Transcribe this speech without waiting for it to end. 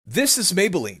This is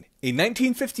Maybellene, a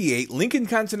 1958 Lincoln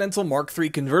Continental Mark III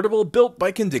convertible built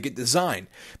by Kindig-it Design.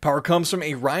 Power comes from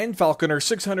a Ryan Falconer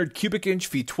 600 cubic inch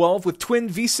V12 with twin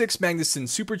V6 Magnuson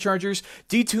superchargers,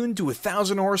 detuned to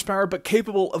 1,000 horsepower but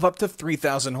capable of up to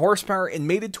 3,000 horsepower and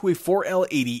mated to a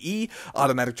 4L80E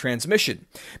automatic transmission.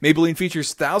 Maybellene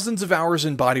features thousands of hours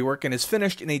in bodywork and is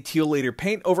finished in a Teal Later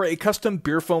paint over a custom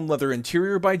beer foam leather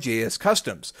interior by JS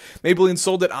Customs. Maybellene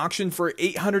sold at auction for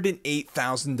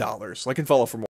 $808,000. Like and follow for more.